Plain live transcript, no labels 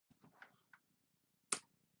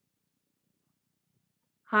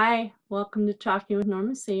Hi, welcome to Talking with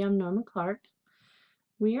Norma C. I'm Norma Clark.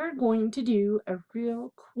 We are going to do a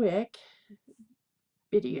real quick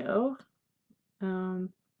video on,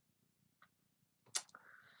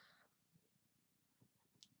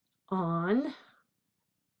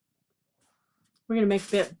 we're going to make a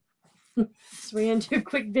bib. So we're going to do a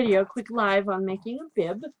quick video, quick live on making a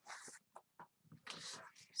bib.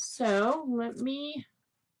 So let me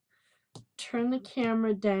turn the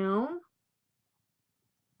camera down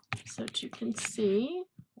so that you can see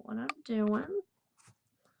what I'm doing.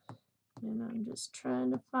 And I'm just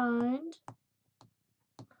trying to find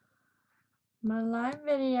my live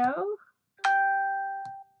video.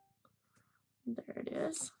 There it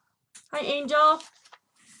is. Hi, Angel.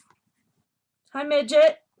 Hi,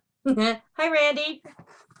 Midget. Hi, Randy.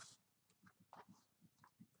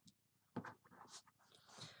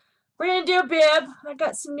 We're going to do a bib. I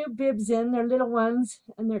got some new bibs in. They're little ones,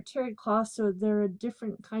 and they're terry cloth, so they're a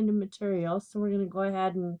different kind of material. So we're going to go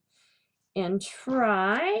ahead and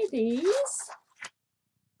try these.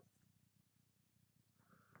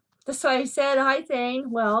 That's why I said, hi, Thane.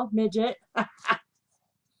 Well, Midget.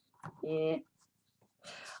 Yeah.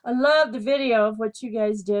 I love the video of what you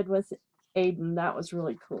guys did with Aiden. That was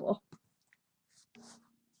really cool.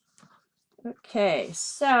 Okay,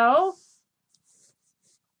 so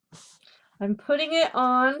I'm putting it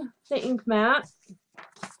on the ink mat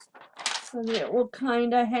so that it will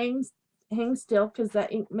kind of hang still because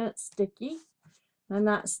that ink mat's sticky, and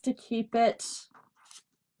that's to keep it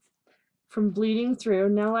from bleeding through.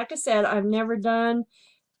 Now, like I said, I've never done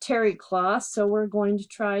terry cloth, so we're going to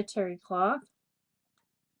try terry cloth.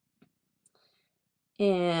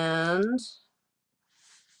 And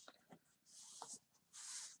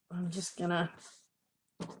I'm just gonna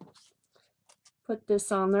put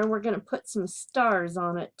this on there. We're gonna put some stars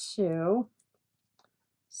on it too.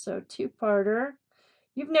 So two-parter.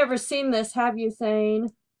 You've never seen this, have you, Thane?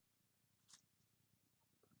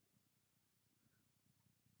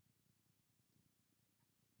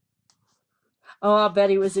 Oh, I'll bet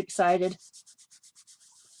he was excited.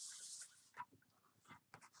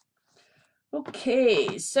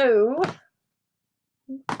 Okay, so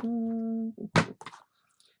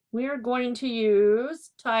we are going to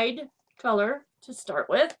use Tide color to start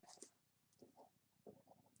with.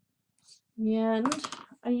 And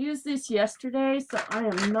I used this yesterday, so I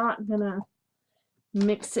am not gonna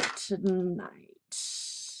mix it tonight.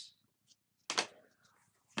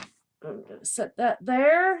 I'm gonna set that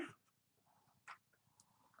there.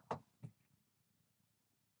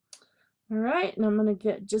 All right, and I'm gonna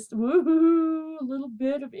get just woohoo a little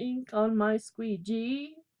bit of ink on my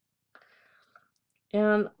squeegee.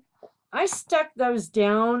 And I stuck those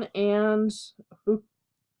down, and ooh,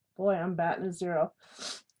 boy, I'm batting a zero.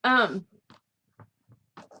 I'm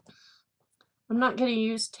not gonna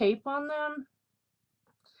use tape on them.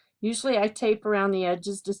 Usually I tape around the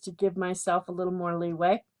edges just to give myself a little more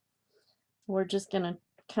leeway. We're just gonna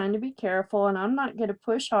kind of be careful, and I'm not gonna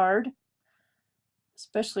push hard,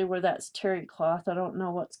 especially where that's terry cloth. I don't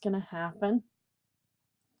know what's gonna happen.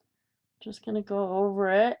 Just gonna go over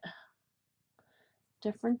it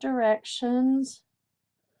different directions,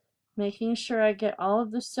 making sure I get all of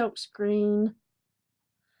the silkscreen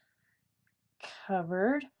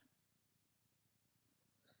covered.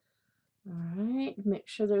 All right, make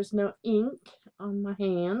sure there's no ink on my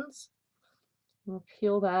hands. We'll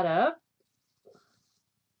peel that up.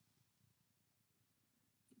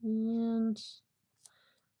 And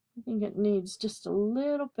I think it needs just a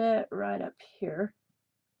little bit right up here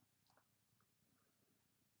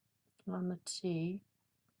on the T.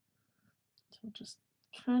 So we'll just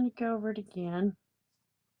kind of go over it again.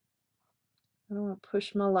 I don't want to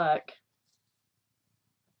push my luck.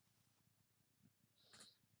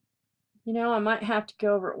 You know, I might have to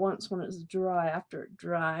go over it once when it's dry, after it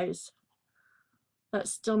dries.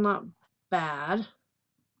 That's still not bad.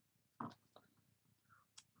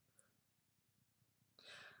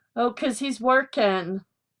 Oh, because he's working.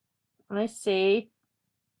 I see.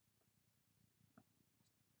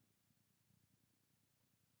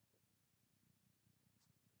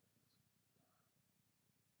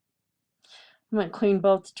 I'm going to clean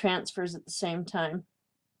both transfers at the same time.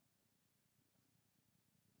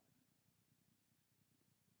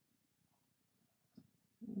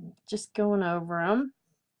 Just going over them.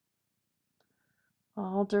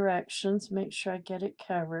 All directions. Make sure I get it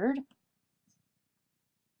covered.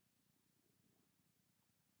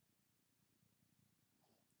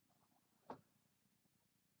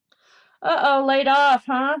 Uh-oh, laid off,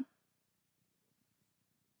 huh?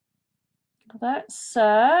 That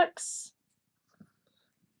sucks.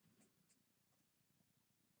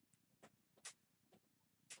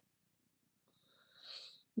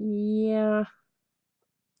 Yeah.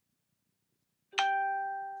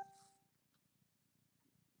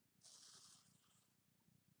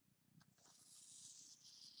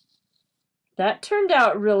 That turned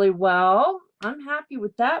out really well. I'm happy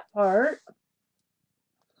with that part.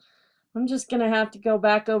 I'm just going to have to go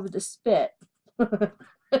back over the spit.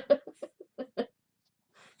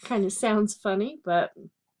 Kind of sounds funny, but...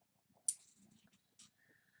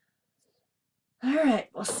 All right,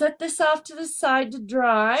 we'll set this off to the side to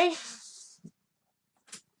dry.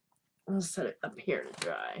 I'll set it up here to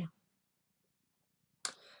dry.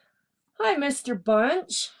 Hi, Mr.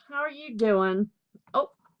 Bunch. How are you doing? Oh.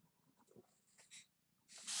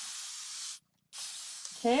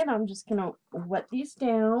 Okay, and I'm just going to wet these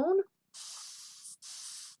down.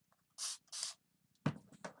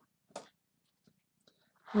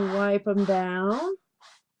 Wipe them down.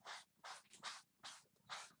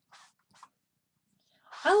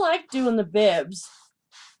 I like doing the bibs.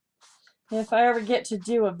 If I ever get to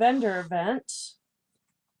do a vendor event,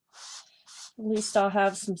 at least I'll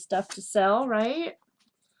have some stuff to sell, right?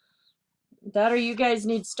 That or you guys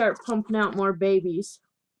need to start pumping out more babies.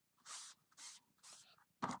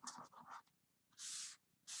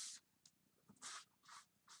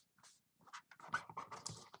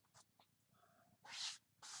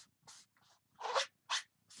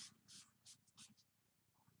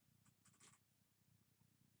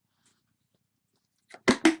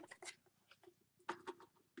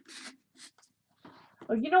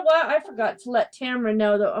 Oh, you know what? I forgot to let Tamara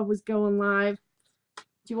know that I was going live.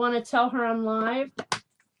 Do you want to tell her I'm live?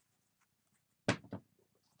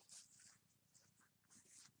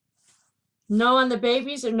 No on the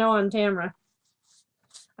babies or no on Tamara?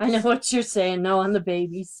 I know what you're saying. No on the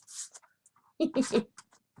babies. All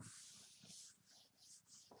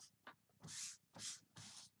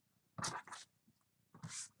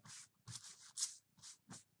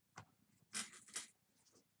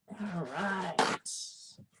right.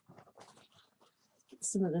 Get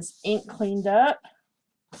some of this ink cleaned up.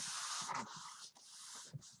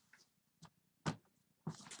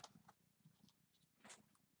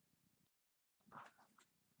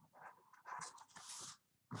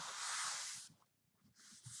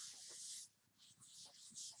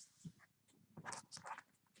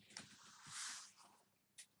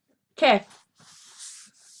 Okay.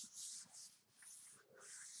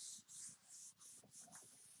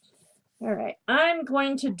 All right, I'm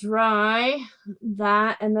going to dry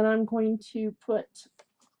that, and then I'm going to put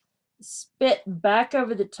spit back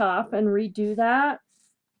over the top and redo that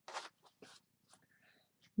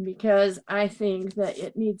because I think that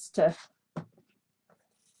it needs to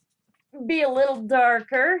be a little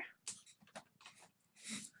darker.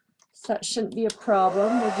 So that shouldn't be a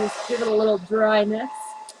problem. We'll just give it a little dryness.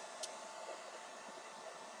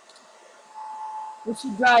 It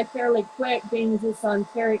should dry fairly quick being just on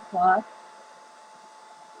terry cloth.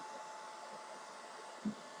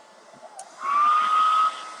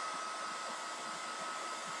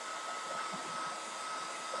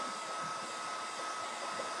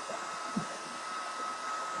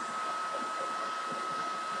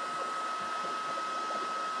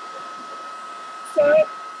 So,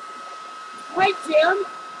 hi Jim.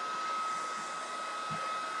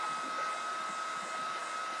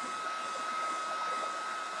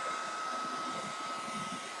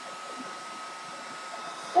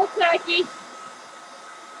 That's Jackie.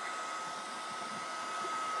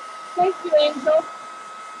 Thank you, Angel.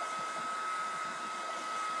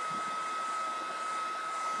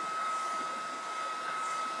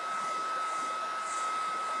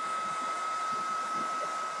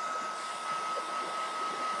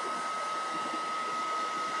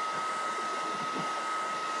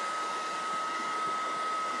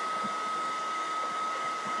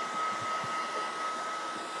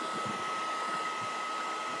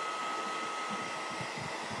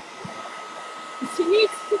 She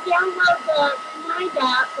needs to download the Remind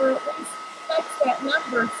app or at least text that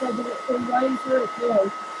number so that it can run through it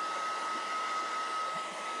too.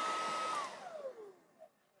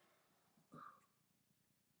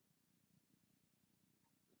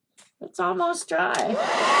 It's almost dry.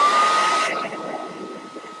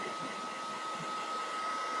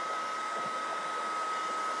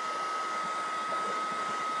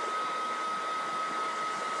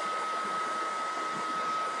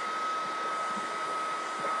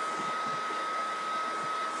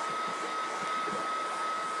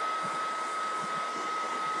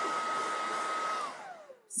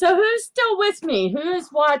 So who's still with me? Who's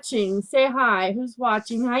watching? Say hi. Who's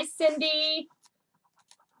watching? Hi, Cindy.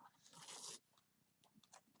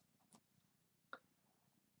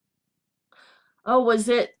 Oh, was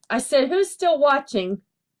it? I said, who's still watching?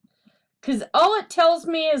 Because all it tells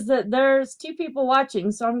me is that there's 2 people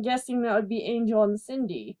watching, so I'm guessing that would be Angel and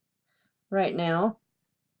Cindy right now.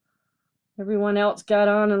 Everyone else got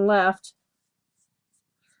on and left.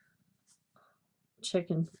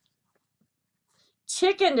 Chicken.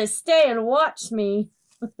 Chicken to stay and watch me.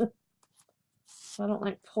 I don't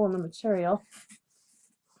like pulling the material.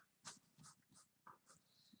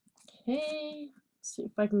 Okay, let's see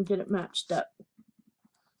if I can get it matched up.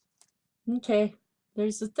 Okay,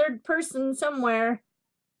 there's a third person somewhere.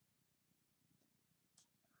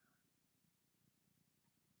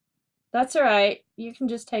 That's all right. You can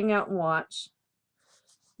just hang out and watch.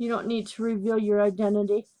 You don't need to reveal your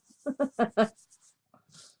identity.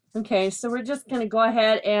 Okay, so we're just going to go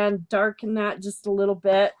ahead and darken that just a little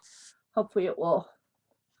bit. Hopefully it will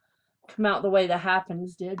come out the way the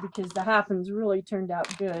Happens did, because the Happens really turned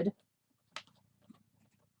out good.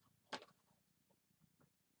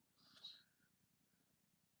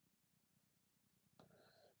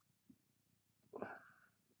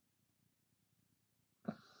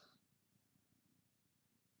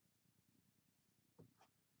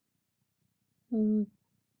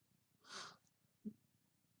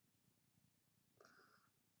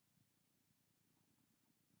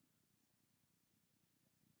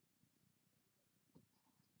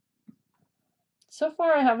 So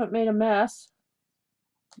far I haven't made a mess.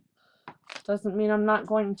 Doesn't mean I'm not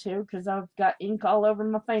going to, because I've got ink all over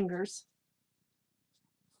my fingers.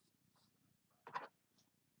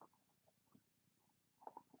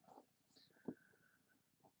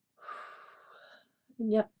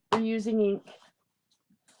 Yep, we're using ink.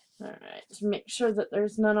 Alright, to make sure that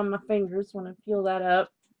there's none on my fingers when I peel that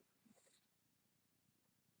up.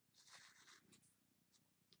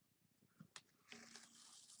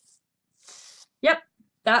 Yep,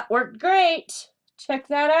 that worked great. Check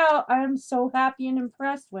that out. I'm so happy and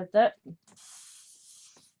impressed with it.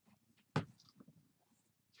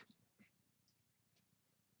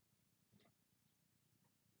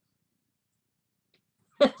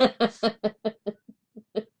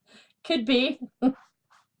 Could be. You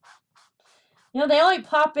know, they only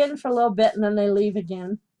pop in for a little bit and then they leave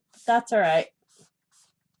again. That's all right.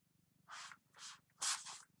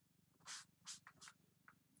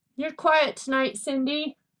 You're quiet tonight,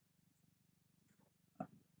 Cindy.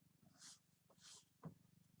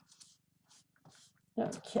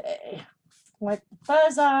 Okay. Wipe the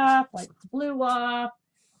fuzz off, wipe the blue off.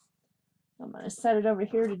 I'm going to set it over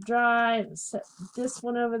here to dry and set this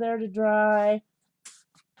one over there to dry.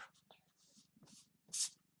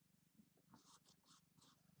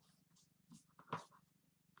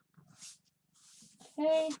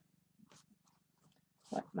 Okay.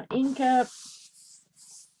 Wipe my ink up.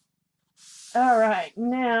 All right,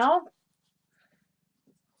 now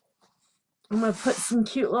I'm going to put some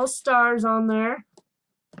cute little stars on there.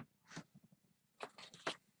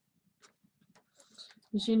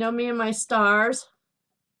 As you know me and my stars.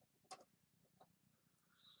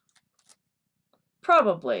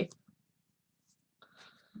 Probably.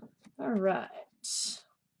 All right.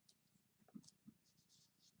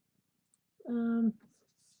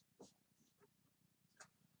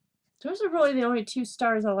 Those are really the only 2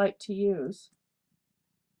 stars I like to use.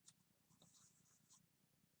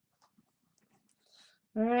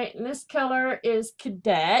 All right, and this color is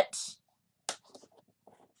Cadet.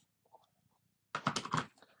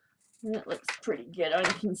 And it looks pretty good on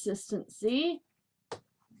consistency.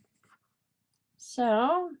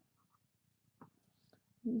 So,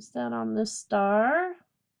 use that on this star.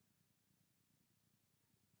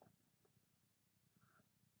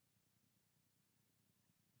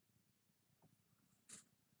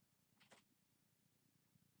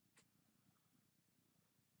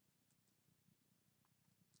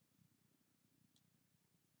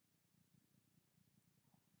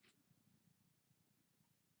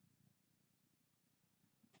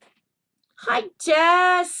 Hi,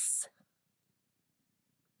 Jess.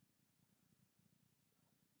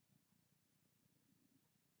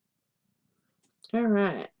 All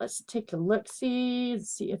right, let's take a look-see and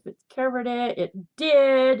see if it's covered it. It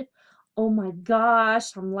did. Oh my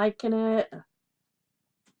gosh, I'm liking it.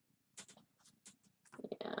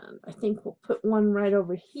 And I think we'll put one right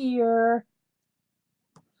over here.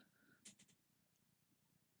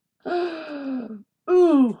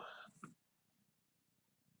 Ooh.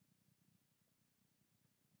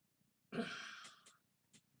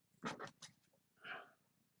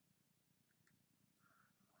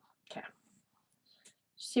 Okay.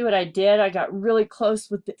 See what I did? I got really close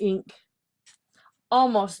with the ink.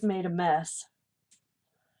 Almost made a mess.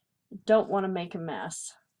 Don't want to make a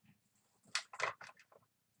mess.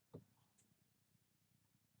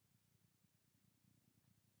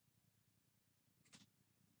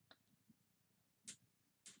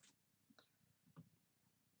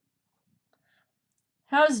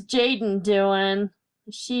 How's Jaden doing?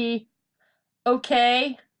 Is she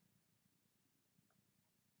okay?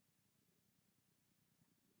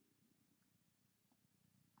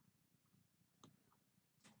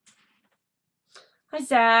 Hi,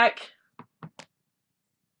 Zach.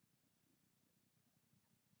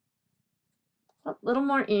 A little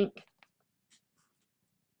more ink.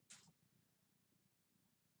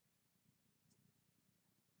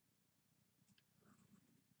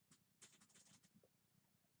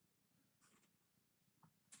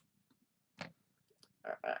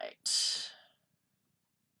 All right.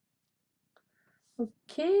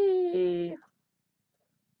 Okay.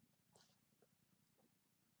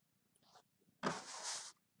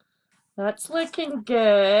 That's looking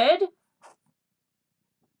good.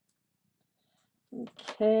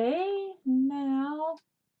 Okay, now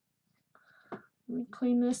let me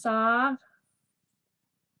clean this off.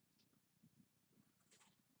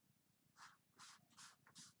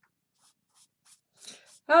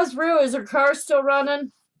 How's Rue? Is her car still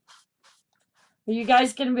running? Are you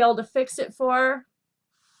guys going to be able to fix it for her?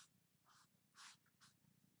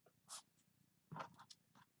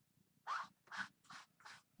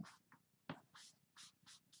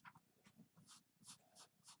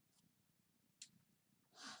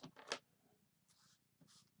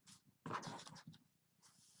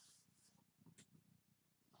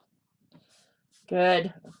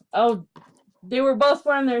 Good. Oh, they were both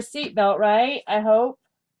wearing their seatbelt, right? I hope.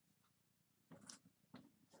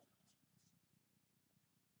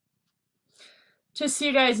 Just so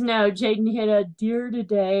you guys know, Jaden hit a deer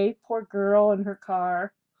today. Poor girl in her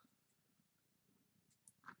car.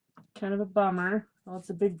 Kind of a bummer. Well, it's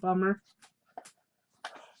a big bummer.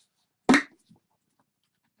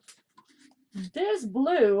 This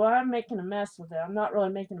blue, I'm making a mess with it. I'm not really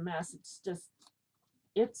making a mess. It's just,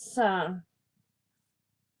 it's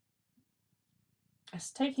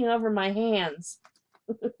taking over my hands.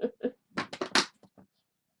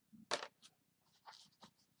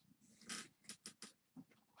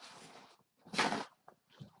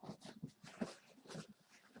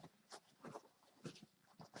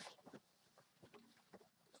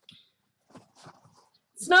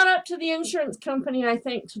 It's not up to the insurance company, I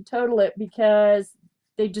think, to total it because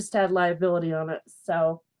they just had liability on it,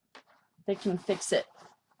 so they can fix it.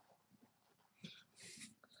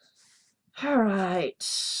 All right,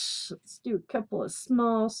 let's do a couple of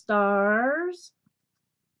small stars.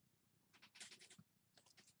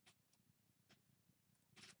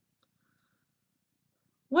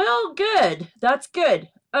 Well, good. That's good.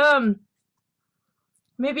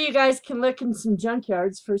 Maybe you guys can look in some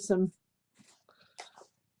junkyards for some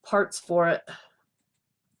parts for it.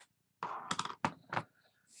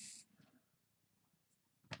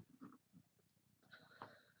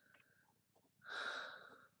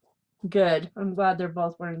 Good. I'm glad they're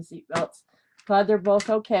both wearing seatbelts. Glad they're both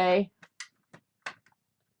okay.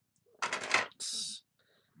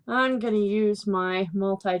 I'm going to use my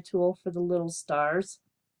multi-tool for the little stars.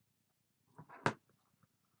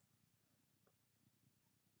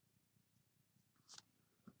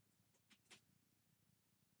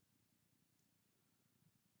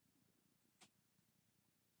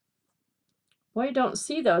 Boy, you don't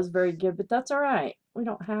see those very good, but that's all right. We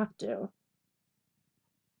don't have to.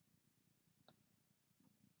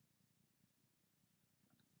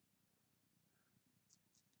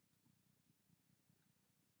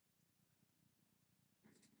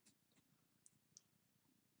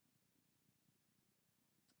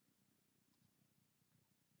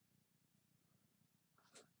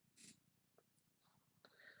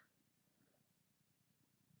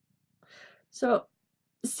 So,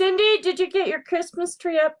 Cindy, did you get your Christmas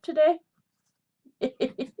tree up today?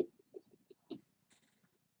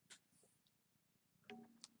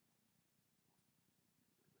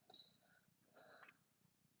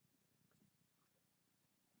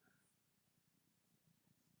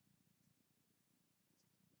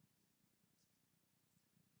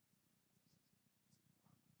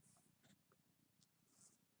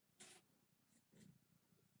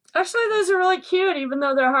 Actually, those are really cute, even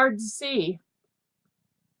though they're hard to see.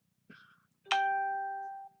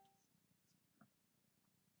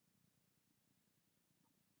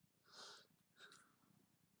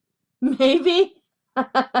 Maybe.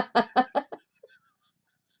 Actually,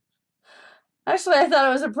 I thought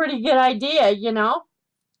it was a pretty good idea, you know?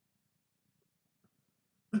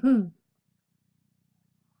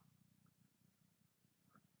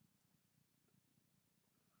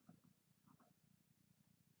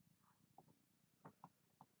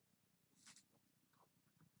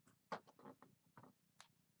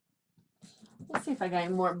 see if I got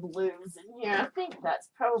any more blues in here. I think that's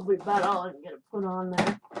probably about all I'm going to put on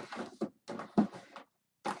there.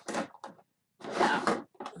 Yeah.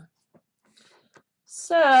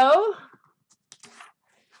 So,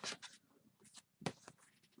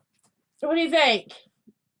 what do you think?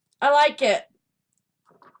 I like it.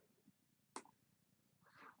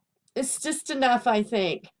 It's just enough, I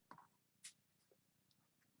think.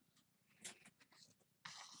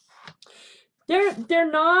 They're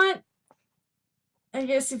not, I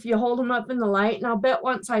guess if you hold them up in the light, and I'll bet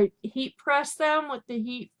once I heat press them with the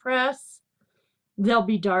heat press, they'll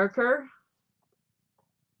be darker.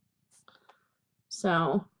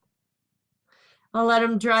 So I'll let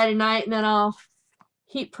them dry tonight, and then I'll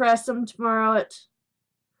heat press them tomorrow at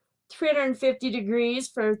 350 degrees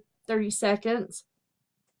for 30 seconds.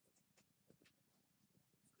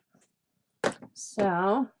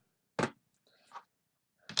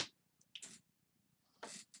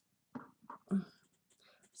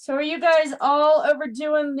 So are you guys all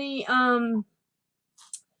overdoing the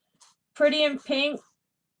Pretty in Pink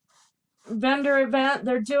vendor event?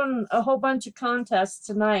 They're doing a whole bunch of contests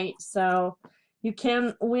tonight, so you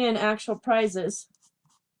can win actual prizes.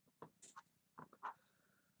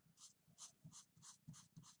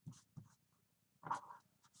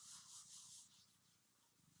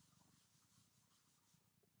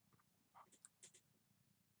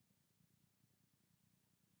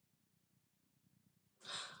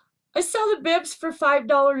 I sell the bibs for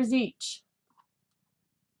 $5 each.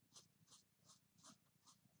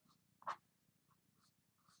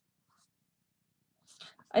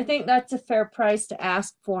 I think that's a fair price to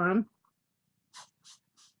ask for them.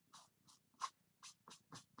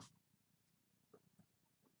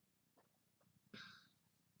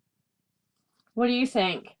 What do you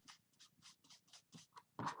think?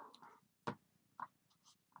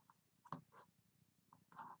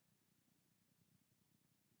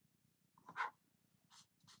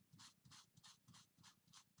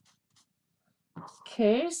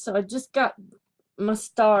 Okay, so I just got my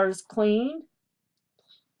stars cleaned.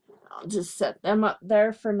 I'll just set them up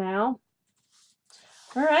there for now.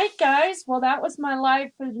 All right, guys. Well, that was my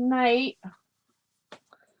live for tonight.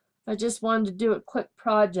 I just wanted to do a quick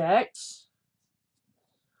project.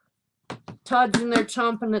 Todd's in there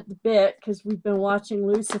chomping at the bit because we've been watching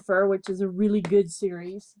Lucifer, which is a really good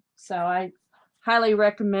series. So I highly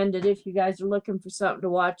recommend it if you guys are looking for something to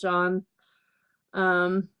watch on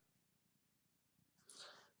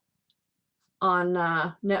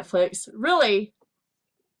Netflix. Really.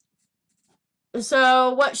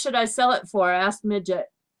 So what should I sell it for? Asked Midget.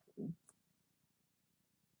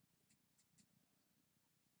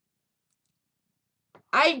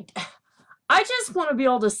 I just want to be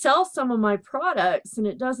able to sell some of my products, and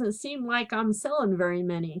it doesn't seem like I'm selling very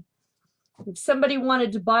many. If somebody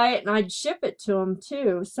wanted to buy it, and I'd ship it to them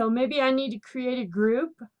too. So maybe I need to create a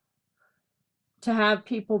group to have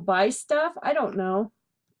people buy stuff. I don't know.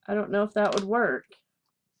 I don't know if that would work.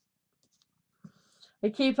 I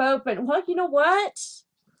keep open. Well, you know what?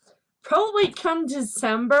 Probably come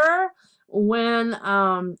December, when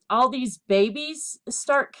all these babies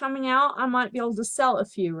start coming out, I might be able to sell a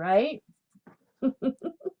few, right?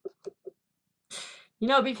 You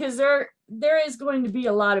know, because there is going to be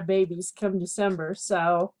a lot of babies come December,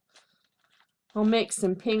 so I'll make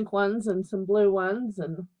some pink ones and some blue ones.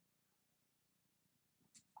 And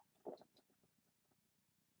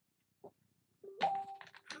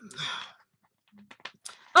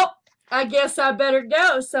oh, I guess I better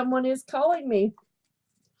go. Someone is calling me.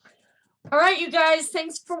 All right, you guys,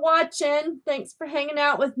 thanks for watching. Thanks for hanging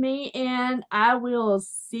out with me, and I will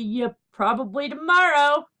see you probably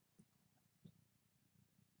tomorrow.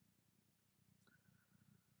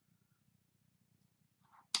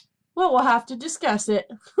 Well, we'll have to discuss it.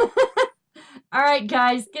 All right,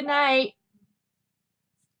 guys, good night.